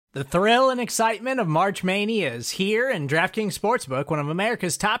The thrill and excitement of March Mania is here, and DraftKings Sportsbook, one of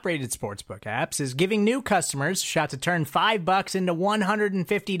America's top-rated sportsbook apps, is giving new customers a shot to turn $5 into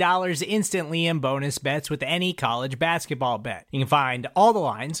 $150 instantly in bonus bets with any college basketball bet. You can find all the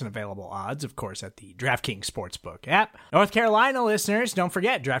lines and available odds, of course, at the DraftKings Sportsbook app. North Carolina listeners, don't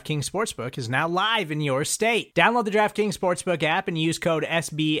forget, DraftKings Sportsbook is now live in your state. Download the DraftKings Sportsbook app and use code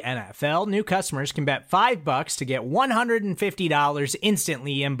SBNFL. New customers can bet $5 to get $150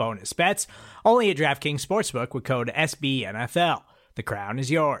 instantly in bonus bets, only at DraftKings Sportsbook with code SBNFL. The crown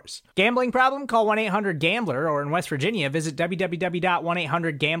is yours. Gambling problem? Call 1-800-GAMBLER, or in West Virginia, visit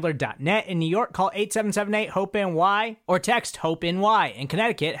www.1800gambler.net. In New York, call 877-8-HOPE-NY or text HOPE-NY. In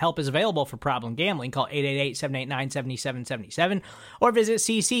Connecticut, help is available for problem gambling. Call 888-789-7777 or visit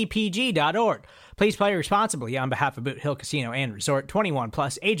ccpg.org. Please play responsibly on behalf of Boot Hill Casino and Resort. 21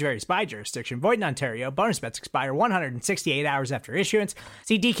 plus, age varies by jurisdiction. Void in Ontario. Bonus bets expire 168 hours after issuance.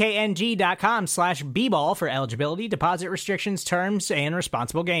 See dkng.com/bball for eligibility, deposit restrictions, terms, and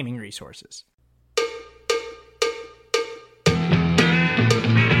responsible gaming resources.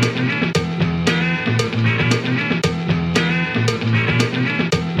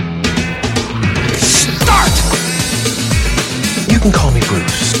 Start! You can call me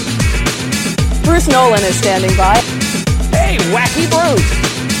Bruce. Bruce Nolan is standing by. Hey, Wacky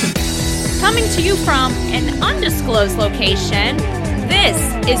Bruce! Coming to you from an undisclosed location, this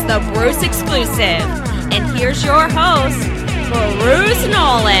is the Bruce Exclusive. And here's your host, Bruce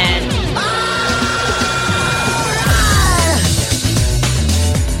Nolan.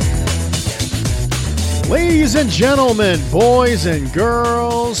 Ladies and gentlemen, boys and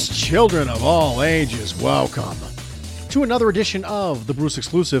girls, children of all ages, welcome to another edition of the Bruce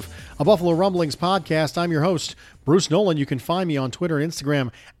Exclusive, a Buffalo Rumblings podcast. I'm your host, Bruce Nolan. You can find me on Twitter and Instagram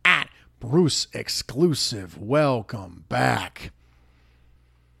at Bruce Exclusive. Welcome back.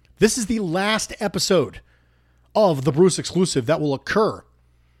 This is the last episode of the Bruce Exclusive that will occur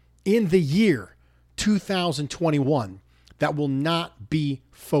in the year 2021 that will not be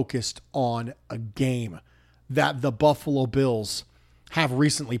focused on a game that the Buffalo Bills have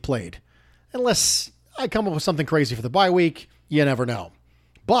recently played. Unless I come up with something crazy for the bye week, you never know.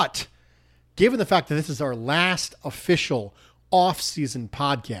 But given the fact that this is our last official off-season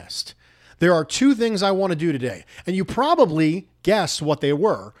podcast, there are two things I want to do today. And you probably guessed what they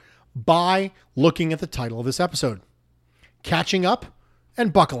were by looking at the title of this episode. Catching up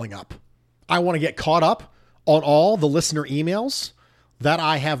and buckling up. I want to get caught up on all the listener emails that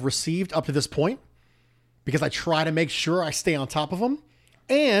I have received up to this point, because I try to make sure I stay on top of them.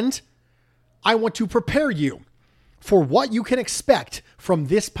 And I want to prepare you for what you can expect from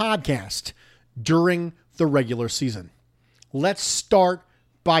this podcast during the regular season. Let's start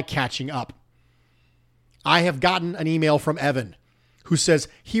by catching up. I have gotten an email from Evan who says,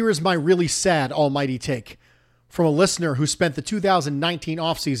 "Here is my really sad almighty take," from a listener who spent the 2019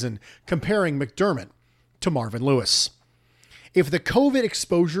 offseason comparing McDermott to Marvin Lewis. If the COVID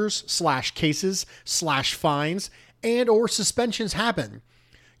exposures / cases / fines and or suspensions happen,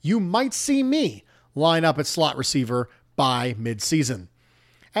 you might see me line up at slot receiver by midseason.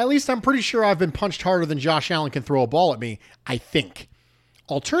 At least I'm pretty sure I've been punched harder than Josh Allen can throw a ball at me, I think.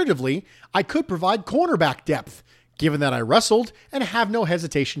 Alternatively, I could provide cornerback depth, given that I wrestled and have no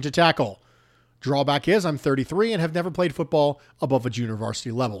hesitation to tackle. Drawback is I'm 33 and have never played football above a junior varsity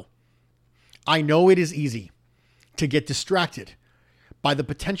level. I know it is easy to get distracted by the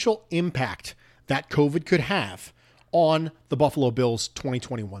potential impact that COVID could have on the Buffalo Bills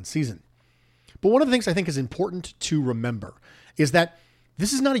 2021 season. But one of the things I think is important to remember is that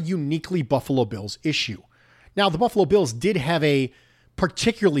this is not a uniquely Buffalo Bills issue. Now, the Buffalo Bills did have a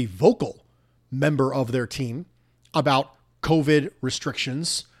particularly vocal member of their team about COVID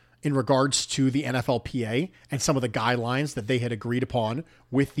restrictions in regards to the NFLPA and some of the guidelines that they had agreed upon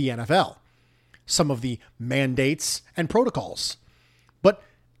with the NFL, some of the mandates and protocols. But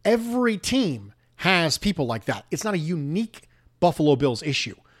every team has people like that. It's not a unique Buffalo Bills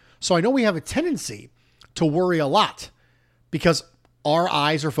issue. So I know we have a tendency to worry a lot because our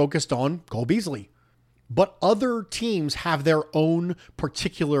eyes are focused on Cole Beasley. But other teams have their own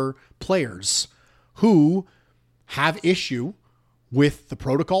particular players who have issue with the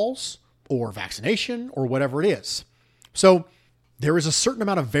protocols or vaccination or whatever it is. So there is a certain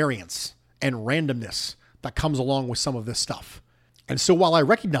amount of variance and randomness that comes along with some of this stuff. And so while I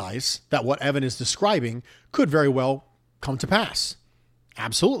recognize that what Evan is describing could very well come to pass,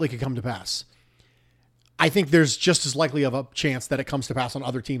 absolutely could come to pass, I think there's just as likely of a chance that it comes to pass on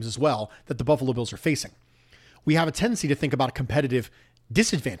other teams as well that the Buffalo Bills are facing. We have a tendency to think about a competitive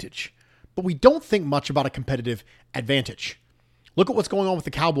disadvantage, but we don't think much about a competitive advantage. Look at what's going on with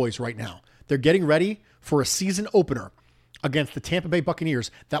the Cowboys right now. They're getting ready for a season opener against the Tampa Bay Buccaneers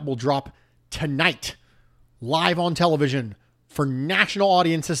that will drop tonight, live on television for national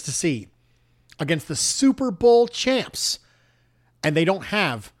audiences to see, against the Super Bowl champs. And they don't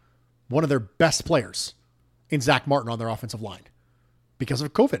have one of their best players in Zach Martin on their offensive line because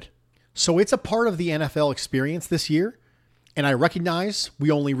of COVID. So it's a part of the NFL experience this year. And I recognize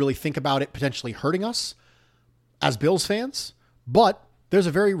we only really think about it potentially hurting us as Bills fans, but there's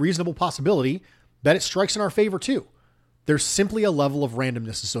a very reasonable possibility that it strikes in our favor too. There's simply a level of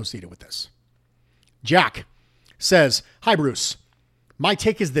randomness associated with this. Jack says, "Hi, Bruce. My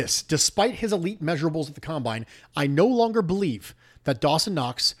take is this. Despite his elite measurables at the Combine, I no longer believe that Dawson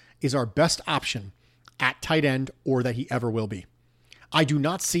Knox is our best option at tight end or that he ever will be. I do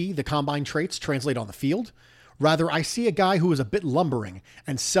not see the Combine traits translate on the field. Rather, I see a guy who is a bit lumbering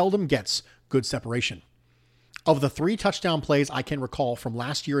and seldom gets good separation. Of the 3 touchdown plays I can recall from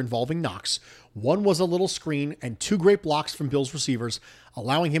last year involving Knox, one was a little screen and 2 great blocks from Bills receivers,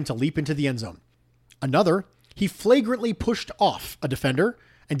 allowing him to leap into the end zone. Another, he flagrantly pushed off a defender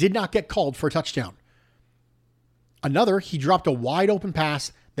and did not get called for a touchdown. Another, he dropped a wide open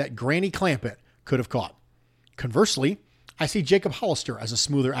pass that Granny Clampett could have caught. Conversely, I see Jacob Hollister as a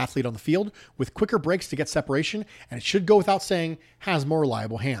smoother athlete on the field with quicker breaks to get separation, and it should go without saying, has more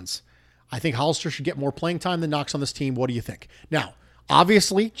reliable hands. I think Hollister should get more playing time than Knox on this team. What do you think?" Now,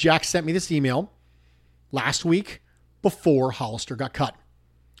 obviously, Jack sent me this email last week before Hollister got cut.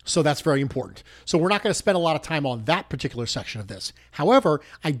 So that's very important. So we're not going to spend a lot of time on that particular section of this. However,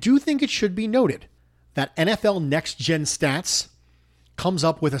 I do think it should be noted that NFL Next Gen Stats comes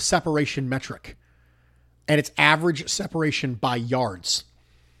up with a separation metric, and it's average separation by yards.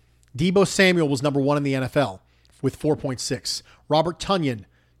 Deebo Samuel was number 1 in the NFL with 4.6. Robert Tonyan,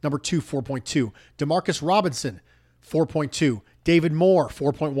 number 2, 4.2. DeMarcus Robinson, 4.2. David Moore,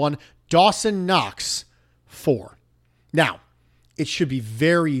 4.1. Dawson Knox, 4. Now, it should be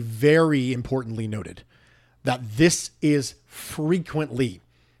very, very importantly noted that this is frequently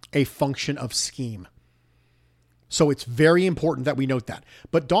a function of scheme. So it's very important that we note that.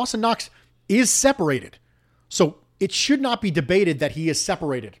 But Dawson Knox is separated. So it should not be debated that he is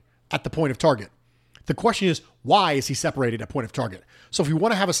separated at the point of target. The question is, why is he separated at point of target? So if we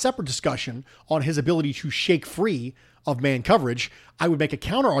want to have a separate discussion on his ability to shake free of man coverage, I would make a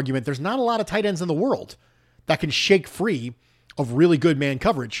counter argument. There's not a lot of tight ends in the world that can shake free of really good man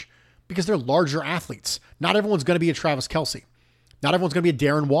coverage because they're larger athletes. Not everyone's going to be a Travis Kelce. Not everyone's going to be a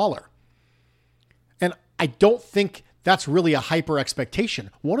Darren Waller. And I don't think that's really a hyper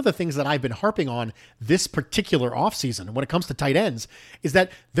expectation. One of the things that I've been harping on this particular offseason when it comes to tight ends is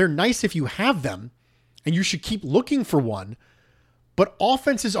that they're nice if you have them, and you should keep looking for one, but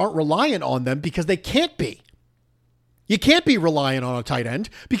offenses aren't reliant on them because they can't be. You can't be reliant on a tight end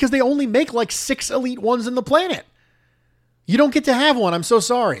because they only make like 6 elite ones in the planet. You don't get to have one. I'm so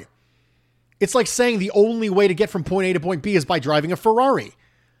sorry. It's like saying the only way to get from point A to point B is by driving a Ferrari.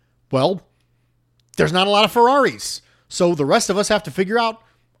 Well, there's not a lot of Ferraris. So the rest of us have to figure out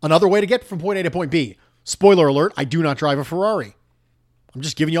another way to get from point A to point B. Spoiler alert, I do not drive a Ferrari. I'm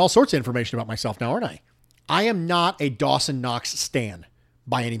just giving you all sorts of information about myself now, aren't I? I am not a Dawson Knox stan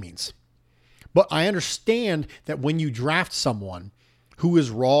by any means. But I understand that when you draft someone who is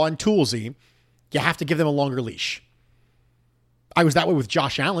raw and toolsy, you have to give them a longer leash. I was that way with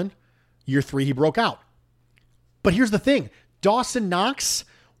Josh Allen. Year 3, he broke out. But here's the thing. Dawson Knox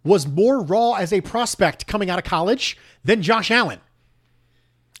was more raw as a prospect coming out of college than Josh Allen.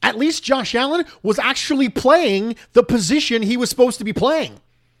 At least Josh Allen was actually playing the position he was supposed to be playing.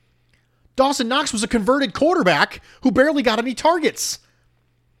 Dawson Knox was a converted quarterback who barely got any targets.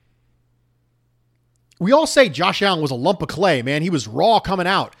 We all say Josh Allen was a lump of clay, man. He was raw coming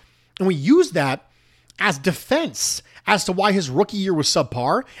out. And we use that as defense as to why his rookie year was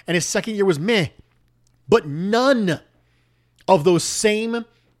subpar and his second year was meh. But none of those same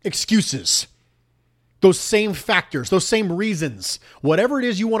excuses, those same factors, those same reasons, whatever it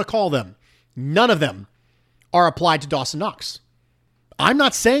is you want to call them, none of them are applied to Dawson Knox. I'm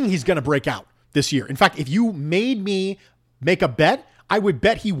not saying he's going to break out this year. In fact, if you made me make a bet, I would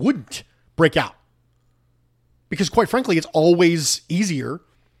bet he wouldn't break out. Because quite frankly, it's always easier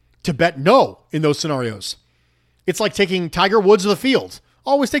to bet no in those scenarios. It's like taking Tiger Woods to the field.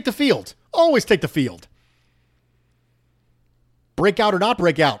 Always take the field. Always take the field. Break out or not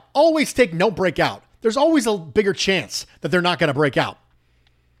break out. Always take no breakout. There's always a bigger chance that they're not going to break out.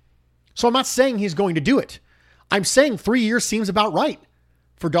 So I'm not saying he's going to do it. I'm saying 3 years seems about right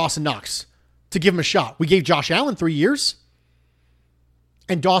for Dawson Knox to give him a shot. We gave Josh Allen 3 years,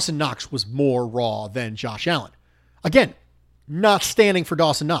 and Dawson Knox was more raw than Josh Allen. Again, not standing for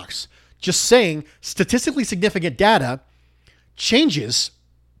Dawson Knox. Just saying statistically significant data changes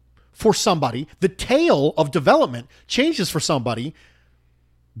for somebody. The tail of development changes for somebody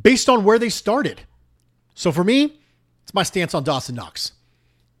based on where they started. So for me, it's my stance on Dawson Knox.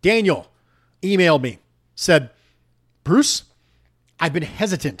 Daniel emailed me, said, Bruce, I've been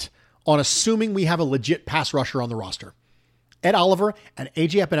hesitant on assuming we have a legit pass rusher on the roster. Ed Oliver and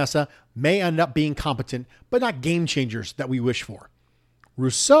AJ Epinesa may end up being competent, but not game changers that we wish for.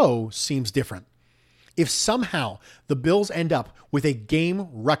 Rousseau seems different. If somehow the Bills end up with a game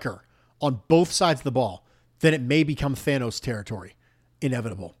wrecker on both sides of the ball, then it may become Thanos territory.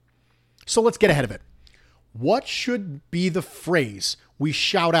 Inevitable. So let's get ahead of it. What should be the phrase we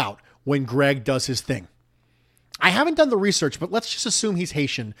shout out when Greg does his thing? I haven't done the research, but let's just assume he's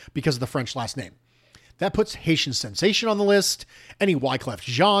Haitian because of the French last name. That puts Haitian Sensation on the list, any Wyclef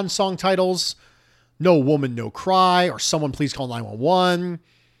Jean song titles, No Woman, No Cry, or Someone Please Call 911.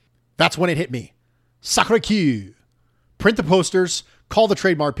 That's when it hit me. Sacré-Cœur. Print the posters, call the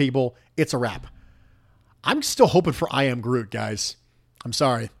trademark people, it's a wrap. I'm still hoping for I Am Groot, guys. I'm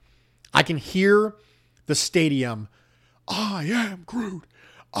sorry. I can hear the stadium, I am Groot,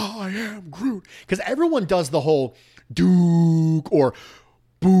 I am Groot. Because everyone does the whole Duke or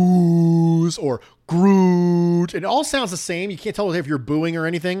Booze or Groot. It all sounds the same. You can't tell if you're booing or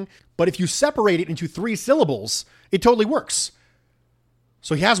anything. But if you separate it into 3 syllables, it totally works.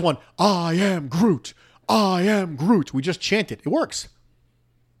 So he has one, I am Groot, I am Groot. We just chant it. It works.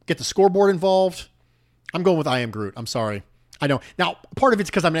 Get the scoreboard involved. I'm going with I am Groot. I'm sorry. I know. Now, part of it's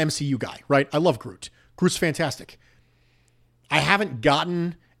because I'm an MCU guy, right? I love Groot. Groot's fantastic. I haven't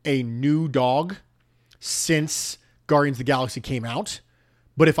gotten a new dog since Guardians of the Galaxy came out.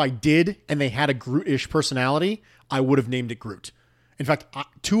 But if I did and they had a Groot-ish personality, I would have named it Groot. In fact,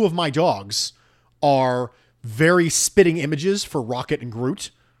 2 of my dogs are very spitting images for Rocket and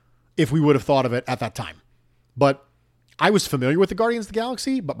Groot if we would have thought of it at that time. But I was familiar with the Guardians of the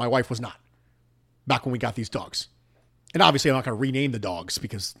Galaxy, but my wife was not back when we got these dogs. And obviously I'm not going to rename the dogs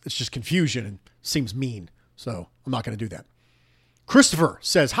because it's just confusion and seems mean. So I'm not going to do that. Christopher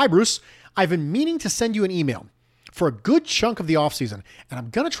says, Hi, Bruce. I've been meaning to send you an email for a good chunk of the offseason, and I'm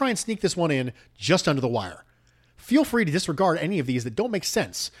going to try and sneak this one in just under the wire. Feel free to disregard any of these that don't make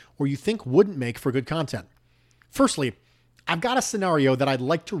sense or you think wouldn't make for good content. Firstly, I've got a scenario that I'd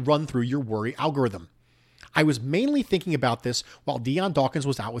like to run through your worry algorithm. I was mainly thinking about this while Dion Dawkins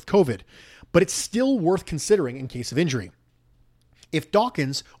was out with COVID, but it's still worth considering in case of injury. If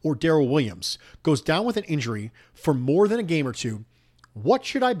Dawkins or Darrell Williams goes down with an injury for more than a game or 2, what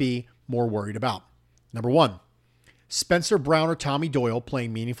should I be more worried about? Number 1, Spencer Brown or Tommy Doyle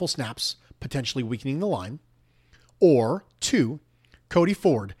playing meaningful snaps, potentially weakening the line. Or 2, Cody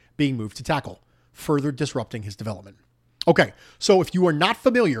Ford being moved to tackle, further disrupting his development. Okay, so if you are not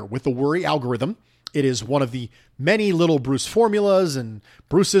familiar with the worry algorithm, it is one of the many little Bruce formulas and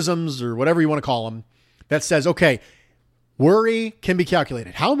Bruceisms or whatever you want to call them that says, okay, worry can be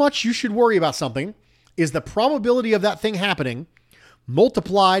calculated. How much you should worry about something is the probability of that thing happening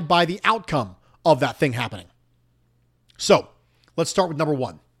multiplied by the outcome of that thing happening. So let's start with number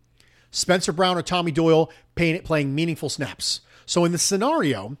 1. Spencer Brown or Tommy Doyle playing meaningful snaps. So in the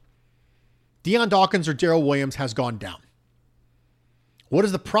scenario, Dion Dawkins or Darrell Williams has gone down. What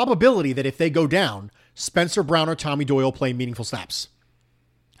is the probability that if they go down, Spencer Brown or Tommy Doyle play meaningful snaps?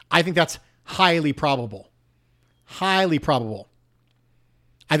 I think that's highly probable. Highly probable.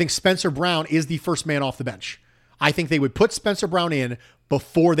 I think Spencer Brown is the first man off the bench. I think they would put Spencer Brown in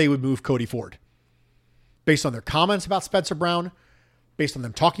before they would move Cody Ford. Based on their comments about Spencer Brown, based on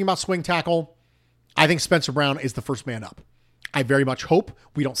them talking about swing tackle, I think Spencer Brown is the first man up. I very much hope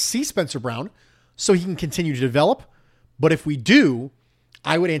we don't see Spencer Brown so he can continue to develop. But if we do,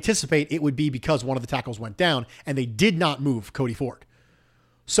 I would anticipate it would be because one of the tackles went down and they did not move Cody Ford.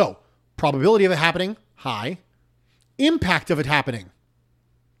 So, probability of it happening, high. Impact of it happening,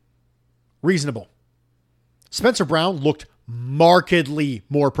 reasonable. Spencer Brown looked markedly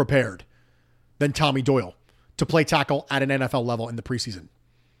more prepared than Tommy Doyle to play tackle at an NFL level in the preseason.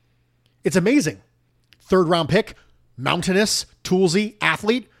 It's amazing. 3rd round pick, mountainous, toolsy,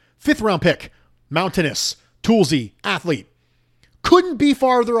 athlete. 5th round pick, mountainous, toolsy, athlete. Couldn't be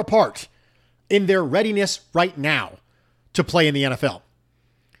farther apart in their readiness right now to play in the NFL.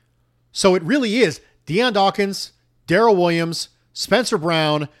 So it really is Dion Dawkins, Darrell Williams, Spencer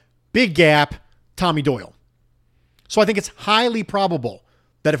Brown, big gap, Tommy Doyle. So I think it's highly probable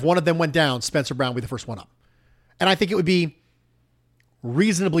that if one of them went down, Spencer Brown would be the first one up. And I think it would be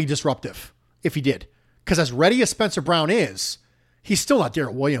reasonably disruptive if he did. Because as ready as Spencer Brown is, he's still not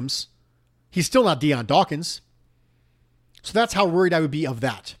Darrell Williams. He's still not Dion Dawkins. So that's how worried I would be of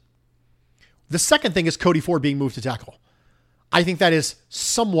that. The second thing is Cody Ford being moved to tackle. I think that is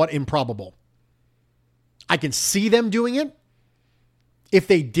somewhat improbable. I can see them doing it. If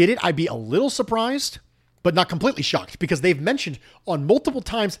they did it, I'd be a little surprised, but not completely shocked, because they've mentioned on multiple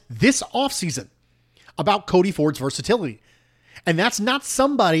times this offseason about Cody Ford's versatility. And that's not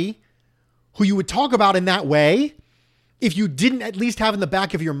somebody who you would talk about in that way if you didn't at least have in the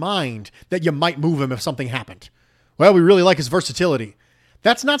back of your mind that you might move him if something happened. Well, we really like his versatility.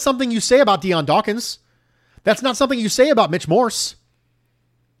 That's not something you say about Dion Dawkins. That's not something you say about Mitch Morse.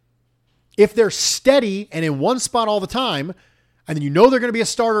 If they're steady and in one spot all the time, and then you know they're going to be a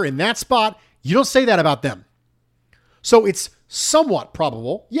starter in that spot, you don't say that about them. So it's somewhat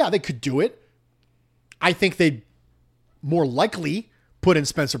probable. Yeah, they could do it. I think they'd more likely put in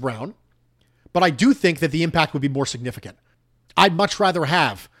Spencer Brown, but I do think that the impact would be more significant. I'd much rather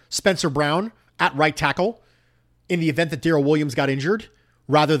have Spencer Brown at right tackle in the event that Darrell Williams got injured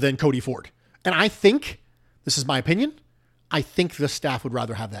rather than Cody Ford. And I think, this is my opinion, I think the staff would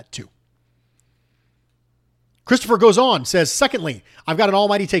rather have that too. Christopher goes on, says, secondly, I've got an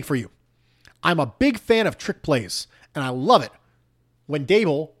almighty take for you. I'm a big fan of trick plays, and I love it when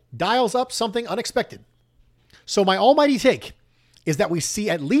Daboll dials up something unexpected. So my almighty take is that we see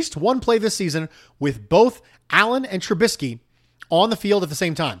at least one play this season with both Allen and Trubisky on the field at the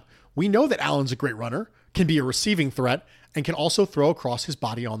same time. We know that Allen's a great runner, can be a receiving threat, and can also throw across his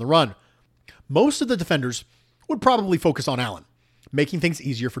body on the run. Most of the defenders would probably focus on Allen, making things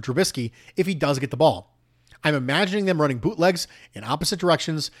easier for Trubisky if he does get the ball. I'm imagining them running bootlegs in opposite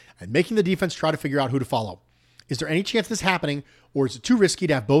directions and making the defense try to figure out who to follow. Is there any chance of this happening, or is it too risky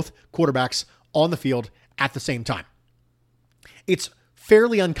to have both quarterbacks on the field at the same time? It's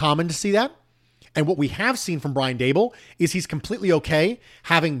fairly uncommon to see that. And what we have seen from Brian Daboll is he's completely okay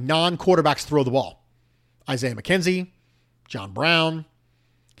having non-quarterbacks throw the ball. Isaiah McKenzie, John Brown.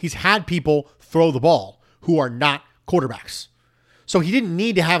 He's had people throw the ball who are not quarterbacks. So he didn't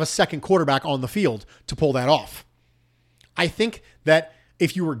need to have a second quarterback on the field to pull that off. I think that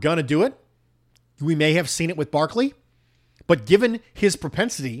if you were going to do it, we may have seen it with Barkley, but given his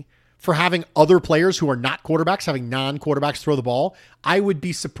propensity for having other players who are not quarterbacks, having non-quarterbacks throw the ball, I would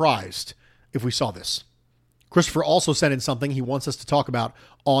be surprised if we saw this. Christopher also sent in something he wants us to talk about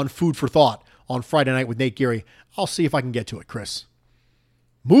on Food for Thought on Friday night with Nate Geary. I'll see if I can get to it, Chris.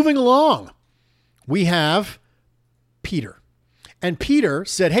 Moving along, we have Peter. And Peter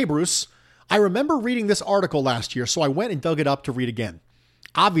said, hey, Bruce, I remember reading this article last year, so I went and dug it up to read again.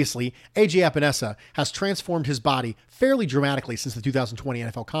 Obviously, A.J. Epinesa has transformed his body fairly dramatically since the 2020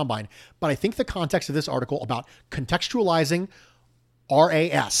 NFL Combine, but I think the context of this article about contextualizing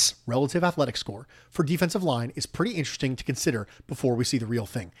RAS, Relative Athletic Score, for defensive line is pretty interesting to consider before we see the real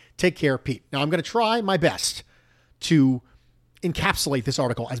thing. Take care, Pete. Now, I'm going to try my best to encapsulate this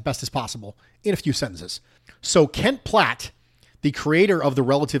article as best as possible in a few sentences. So Kent Platt, the creator of the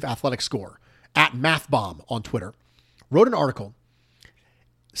Relative Athletic Score, at MathBomb on Twitter, wrote an article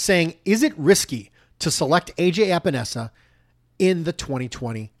saying, is it risky to select A.J. Epinesa in the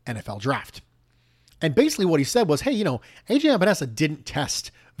 2020 NFL Draft? And basically what he said was, hey, A.J. Epinesa didn't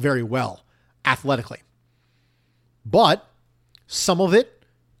test very well athletically. But some of it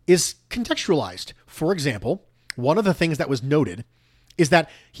is contextualized. For example, one of the things that was noted is that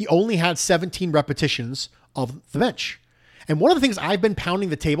he only had 17 repetitions of the bench. And one of the things I've been pounding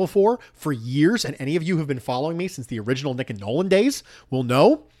the table for years, and any of you who have been following me since the original Nick and Nolan days will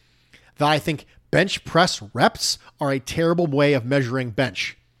know that I think bench press reps are a terrible way of measuring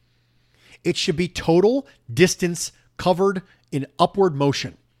bench. It should be total distance covered in upward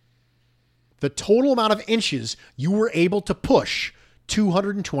motion. The total amount of inches you were able to push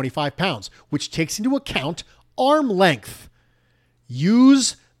 225 pounds, which takes into account arm length.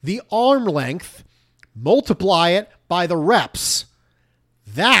 Use the arm length, multiply it by the reps.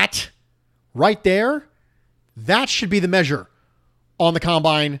 That right there, that should be the measure on the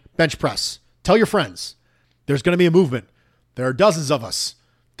combine bench press. Tell your friends. There's going to be a movement. There are dozens of us.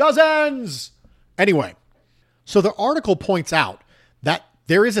 Dozens! Anyway, so the article points out that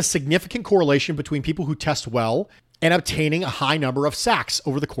there is a significant correlation between people who test well and obtaining a high number of sacks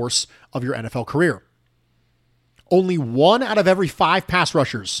over the course of your NFL career. Only 1 out of every 5 pass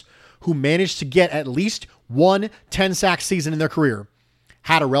rushers who managed to get at least one 10-sack season in their career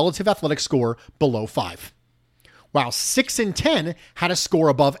had a relative athletic score below 5, while 6 in 10 had a score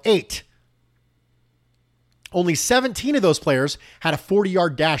above 8. Only 17 of those players had a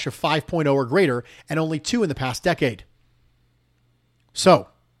 40-yard dash of 5.0 or greater, and only 2 in the past decade. So,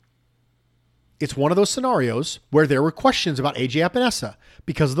 it's one of those scenarios where there were questions about A.J. Epinesa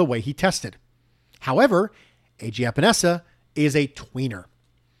because of the way he tested. However, A.J. Epinesa is a tweener.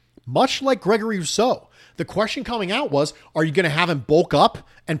 Much like Gregory Rousseau, the question coming out was, are you going to have him bulk up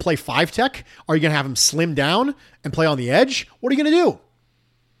and play 5-tech? Are you going to have him slim down and play on the edge? What are you going to do?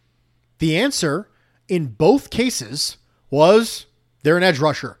 The answer in both cases was they're an edge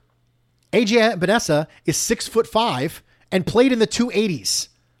rusher. AJ Epenesa is 6'5" and played in the 280s.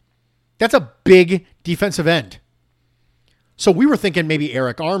 That's a big defensive end. So we were thinking maybe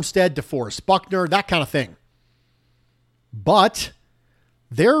Eric Armstead, DeForest Buckner, that kind of thing. But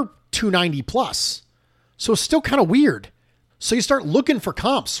they're 290 plus. So it's still kind of weird. So you start looking for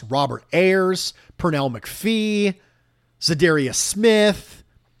comps. Robert Ayers, Pernell McPhee, Zadarius Smith.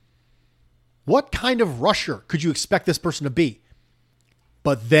 What kind of rusher could you expect this person to be?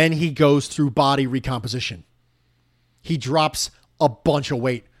 But then he goes through body recomposition. He drops a bunch of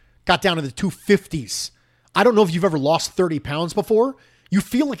weight. Got down to the 250s. I don't know if you've ever lost 30 pounds before. You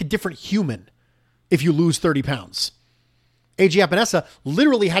feel like a different human if you lose 30 pounds. AJ Epenesa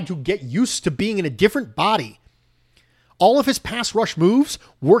literally had to get used to being in a different body. All of his pass rush moves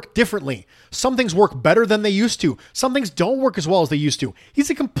work differently. Some things work better than they used to. Some things don't work as well as they used to. He's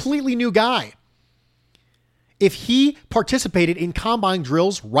a completely new guy. If he participated in combine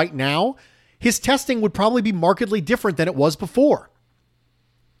drills right now, his testing would probably be markedly different than it was before.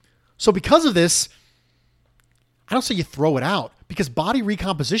 So because of this, I don't say you throw it out, because body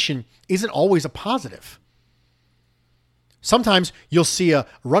recomposition isn't always a positive. Sometimes you'll see a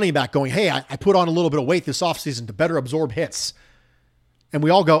running back going, hey, I put on a little bit of weight this offseason to better absorb hits. And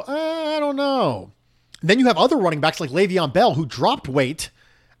we all go, I don't know. And then you have other running backs like Le'Veon Bell who dropped weight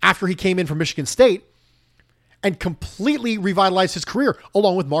after he came in from Michigan State and completely revitalized his career,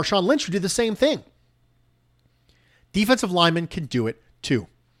 along with Marshawn Lynch, who did the same thing. Defensive linemen can do it too.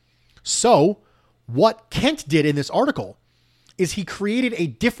 So what Kent did in this article is he created a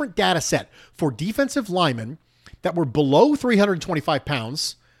different data set for defensive linemen that were below 325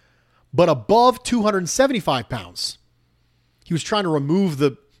 pounds, but above 275 pounds. He was trying to remove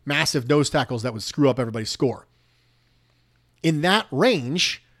the massive nose tackles that would screw up everybody's score. In that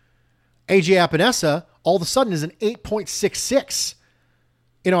range, AJ Epenesa all of a sudden is an 8.66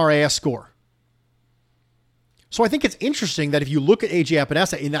 in RAS score. So I think it's interesting that if you look at AJ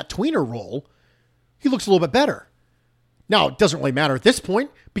Epenesa in that tweener role, he looks a little bit better. Now, it doesn't really matter at this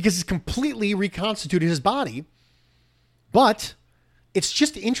point because he's completely reconstituted his body. But it's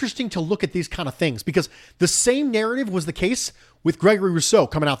just interesting to look at these kind of things because the same narrative was the case with Gregory Rousseau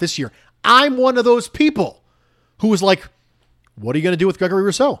coming out this year. I'm one of those people who was like, what are you going to do with Gregory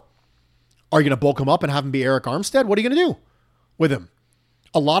Rousseau? Are you going to bulk him up and have him be Eric Armstead? What are you going to do with him?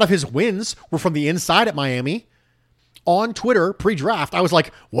 A lot of his wins were from the inside at Miami. On Twitter, pre-draft, I was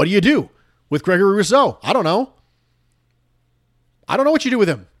like, what do you do with Gregory Rousseau? I don't know. I don't know what you do with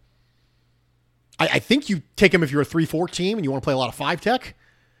him. I think you take him if you're a 3-4 team and you want to play a lot of 5-tech.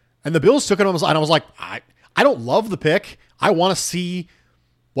 And the Bills took him and I was like, I don't love the pick. I want to see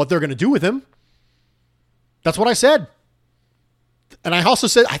what they're going to do with him. That's what I said. And I also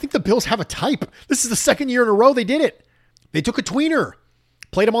said, I think the Bills have a type. This is the second year in a row they did it. They took a tweener,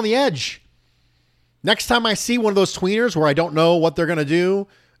 played him on the edge. Next time I see one of those tweeners where I don't know what they're going to do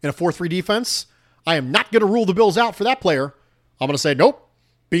in a 4-3 defense, I am not going to rule the Bills out for that player. I'm going to say, nope,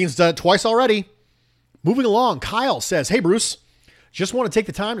 Bean's done it twice already. Moving along, Kyle says, hey, Bruce, just want to take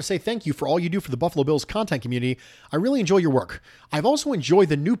the time to say thank you for all you do for the Buffalo Bills content community. I really enjoy your work. I've also enjoyed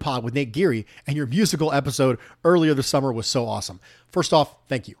the new pod with Nate Geary, and your musical episode earlier this summer was so awesome. First off,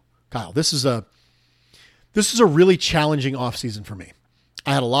 thank you, Kyle. This is a really challenging offseason for me.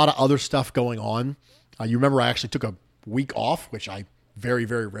 I had a lot of other stuff going on. You remember I actually took a week off, which I very,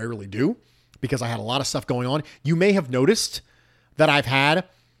 very rarely do because I had a lot of stuff going on. You may have noticed that I've had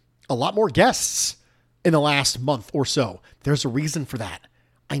a lot more guests in the last month or so. There's a reason for that.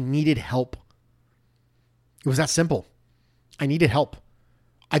 I needed help. It was that simple. I needed help.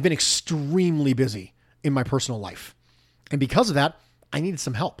 I've been extremely busy in my personal life. And because of that, I needed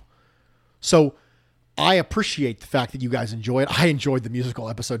some help. So I appreciate the fact that you guys enjoy it. I enjoyed the musical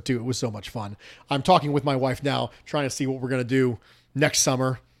episode too. It was so much fun. I'm talking with my wife now, trying to see what we're going to do next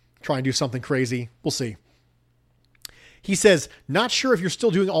summer. Try and do something crazy. We'll see. He says, not sure if you're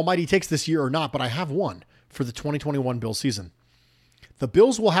still doing Almighty Takes this year or not, but I have one for the 2021 Bills season. The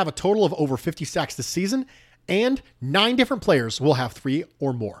Bills will have a total of over 50 sacks this season, and 9 different players will have 3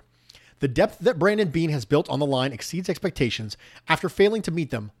 or more. The depth that Brandon Beane has built on the line exceeds expectations after failing to meet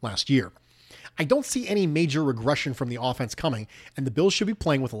them last year. I don't see any major regression from the offense coming, and the Bills should be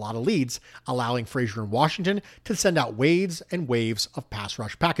playing with a lot of leads, allowing Frazier and Washington to send out waves and waves of pass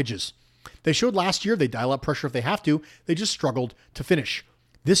rush packages. They showed last year they dial up pressure if they have to. They just struggled to finish.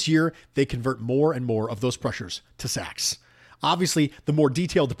 This year, they convert more and more of those pressures to sacks. Obviously, the more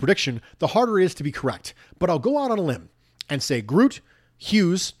detailed the prediction, the harder it is to be correct. But I'll go out on a limb and say Groot,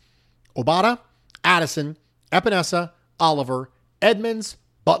 Hughes, Obata, Addison, Epinesa, Oliver, Edmonds,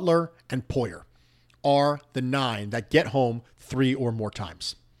 Butler, and Poyer are the 9 that get home 3 or more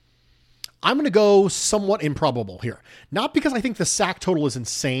times. I'm going to go somewhat improbable here. Not because I think the sack total is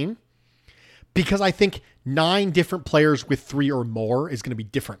insane, because I think 9 different players with 3 or more is going to be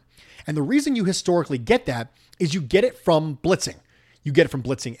different. And the reason you historically get that is you get it from blitzing. You get it from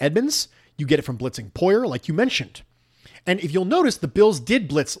blitzing Edmonds. You get it from blitzing Poyer, like you mentioned. And if you'll notice, the Bills did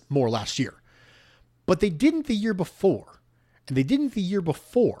blitz more last year. But they didn't the year before. And they didn't the year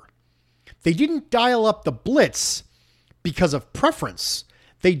before. They didn't dial up the blitz because of preference.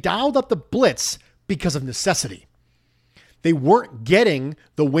 They dialed up the blitz because of necessity. They weren't getting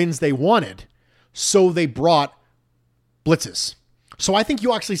the wins they wanted, so they brought blitzes. So I think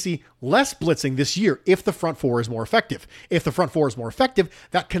you actually see less blitzing this year if the front 4 is more effective. If the front 4 is more effective,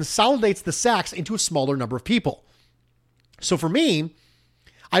 that consolidates the sacks into a smaller number of people. So for me,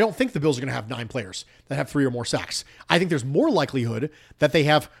 I don't think the Bills are going to have 9 players that have 3 or more sacks. I think there's more likelihood that they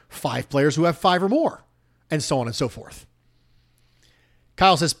have 5 players who have 5 or more, and so on and so forth.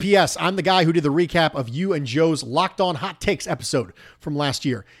 Kyle says, P.S. I'm the guy who did the recap of you and Joe's Locked On Hot Takes episode from last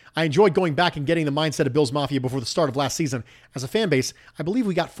year. I enjoyed going back and getting the mindset of Bills Mafia before the start of last season. As a fan base, I believe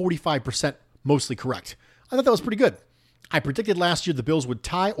we got 45% mostly correct. I thought that was pretty good. I predicted last year the Bills would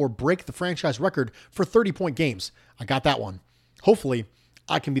tie or break the franchise record for 30-point games. I got that one. Hopefully,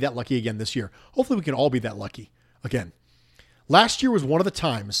 I can be that lucky again this year. Hopefully, we can all be that lucky again. Last year was one of the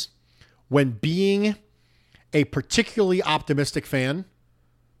times when being a particularly optimistic fan,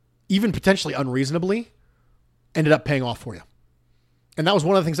 even potentially unreasonably, ended up paying off for you. And that was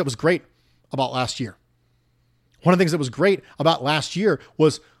one of the things that was great about last year. One of the things that was great about last year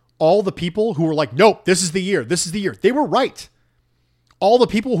was all the people who were like, nope, this is the year. This is the year. They were right. All the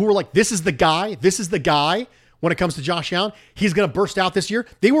people who were like, this is the guy when it comes to Josh Allen. He's going to burst out this year.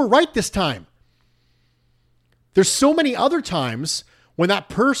 They were right this time. There's so many other times when that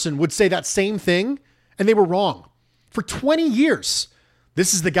person would say that same thing and they were wrong. For 20 years,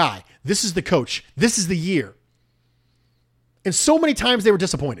 this is the guy. This is the coach. This is the year. And so many times they were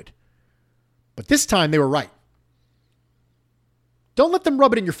disappointed. But this time they were right. Don't let them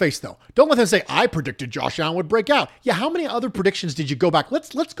rub it in your face, though. Don't let them say, I predicted Josh Allen would break out. Yeah, how many other predictions did you go back?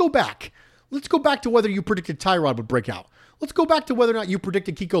 Let's go back. Let's go back to whether you predicted Tyrod would break out. Let's go back to whether or not you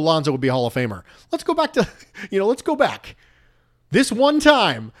predicted Kiko Alonso would be a Hall of Famer. Let's go back to, let's go back. This one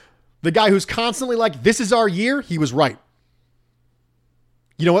time, the guy who's constantly like, this is our year, he was right.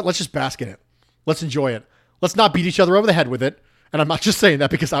 You know what? Let's just bask in it. Let's enjoy it. Let's not beat each other over the head with it. And I'm not just saying that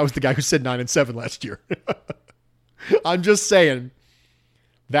because I was the guy who said 9-7 last year. I'm just saying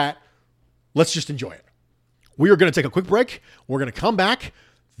that let's just enjoy it. We are going to take a quick break. We're going to come back.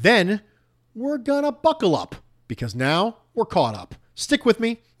 Then we're going to buckle up because now we're caught up. Stick with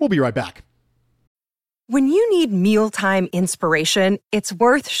me. We'll be right back. When you need mealtime inspiration, it's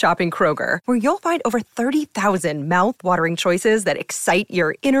worth shopping Kroger, where you'll find over 30,000 mouth-watering choices that excite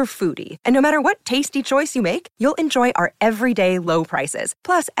your inner foodie. And no matter what tasty choice you make, you'll enjoy our everyday low prices,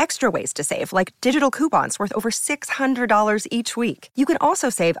 plus extra ways to save, like digital coupons worth over $600 each week. You can also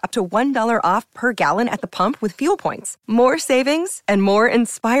save up to $1 off per gallon at the pump with fuel points. More savings and more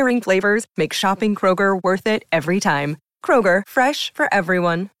inspiring flavors make shopping Kroger worth it every time. Kroger, fresh for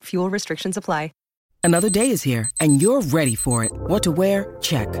everyone. Fuel restrictions apply. Another day is here, and you're ready for it. What to wear?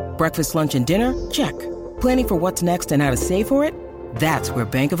 Check. Breakfast, lunch, and dinner? Check. Planning for what's next and how to save for it? That's where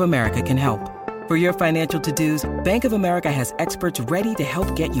Bank of America can help. For your financial to-dos, Bank of America has experts ready to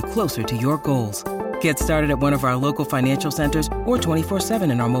help get you closer to your goals. Get started at one of our local financial centers or 24/7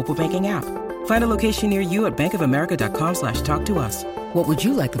 in our mobile banking app. Find a location near you at bankofamerica.com/talktous. What would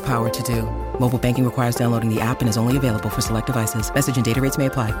you like the power to do? Mobile banking requires downloading the app and is only available for select devices. Message and data rates may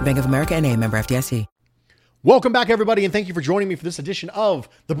apply. Bank of America NA, member FDIC. Welcome back, everybody, and thank you for joining me for this edition of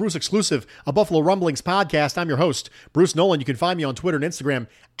the Bruce Exclusive, a Buffalo Rumblings podcast. I'm your host, Bruce Nolan. You can find me on Twitter and Instagram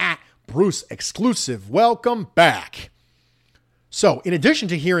at Bruce Exclusive. Welcome back. So, in addition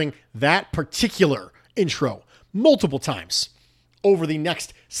to hearing that particular intro multiple times over the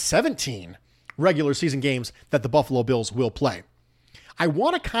next 17 regular season games that the Buffalo Bills will play, I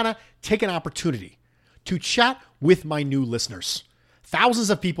want to kind of take an opportunity to chat with my new listeners. Thousands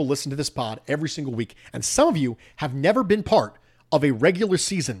of people listen to this pod every single week, and some of you have never been part of a regular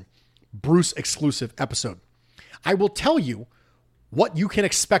season Bruce Exclusive episode. I will tell you what you can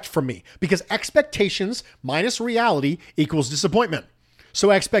expect from me, because expectations minus reality equals disappointment.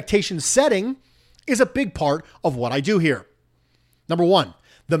 So expectation setting is a big part of what I do here. Number one,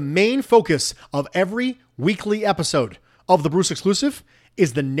 the main focus of every weekly episode of the Bruce exclusive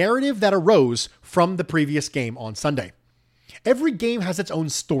is the narrative that arose from the previous game on Sunday. Every game has its own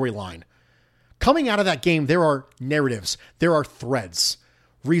storyline. Coming out of that game, there are narratives, there are threads,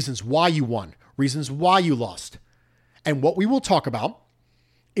 reasons why you won, reasons why you lost. And what we will talk about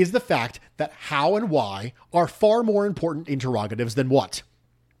is the fact that how and why are far more important interrogatives than what.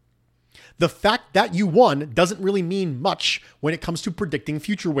 The fact that you won doesn't really mean much when it comes to predicting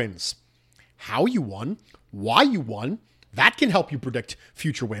future wins. How you won, why you won, that can help you predict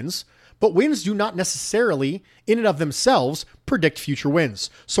future wins, but wins do not necessarily, in and of themselves, predict future wins.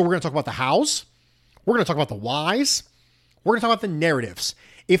 So we're going to talk about the hows, we're going to talk about the whys, we're going to talk about the narratives.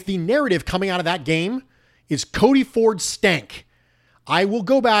 If the narrative coming out of that game is Cody Ford stank, I will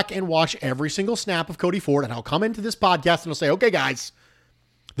go back and watch every single snap of Cody Ford, and I'll come into this podcast and I'll say, okay, guys,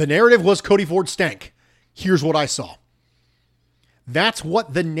 the narrative was Cody Ford stank. Here's what I saw. That's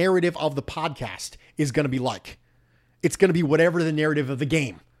what the narrative of the podcast is going to be like. It's going to be whatever the narrative of the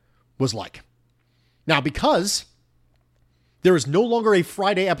game was like. Now, because there is no longer a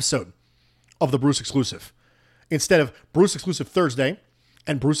Friday episode of the Bruce exclusive, instead of Bruce exclusive Thursday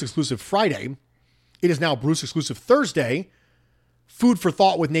and Bruce exclusive Friday, it is now Bruce exclusive Thursday, Food for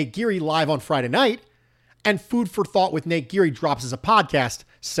Thought with Nate Geary live on Friday night, and Food for Thought with Nate Geary drops as a podcast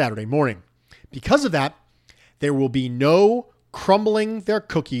Saturday morning. Because of that, there will be no Crumbling Their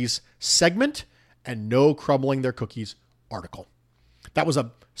Cookies segment and no Crumbling Their Cookies article. That was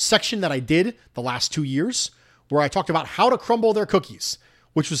a section that I did the last 2 years where I talked about how to crumble their cookies,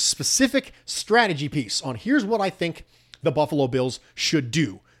 which was a specific strategy piece on here's what I think the Buffalo Bills should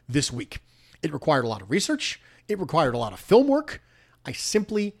do this week. It required a lot of research. It required a lot of film work. I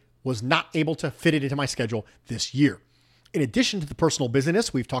simply was not able to fit it into my schedule this year. In addition to the personal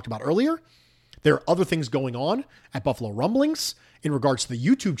busyness we've talked about earlier, there are other things going on at Buffalo Rumblings in regards to the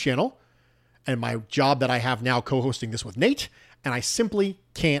YouTube channel and my job that I have now co-hosting this with Nate, and I simply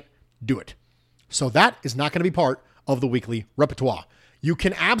can't do it. So that is not going to be part of the weekly repertoire. You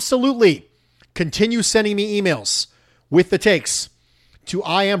can absolutely continue sending me emails with the takes to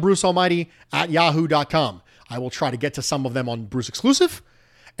iambrucealmighty@yahoo.com. I will try to get to some of them on Bruce Exclusive,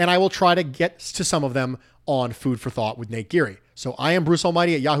 and I will try to get to some of them on Food for Thought with Nate Geary. So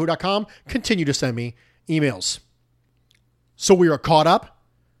iambrucealmighty@yahoo.com. Continue to send me emails. So we are caught up.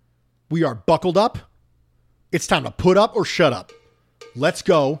 We are buckled up. It's time to put up or shut up. Let's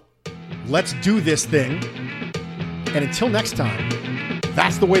go. Let's do this thing. And until next time,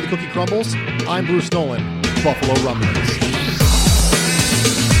 that's the way the cookie crumbles. I'm Bruce Nolan, Buffalo Rumblings.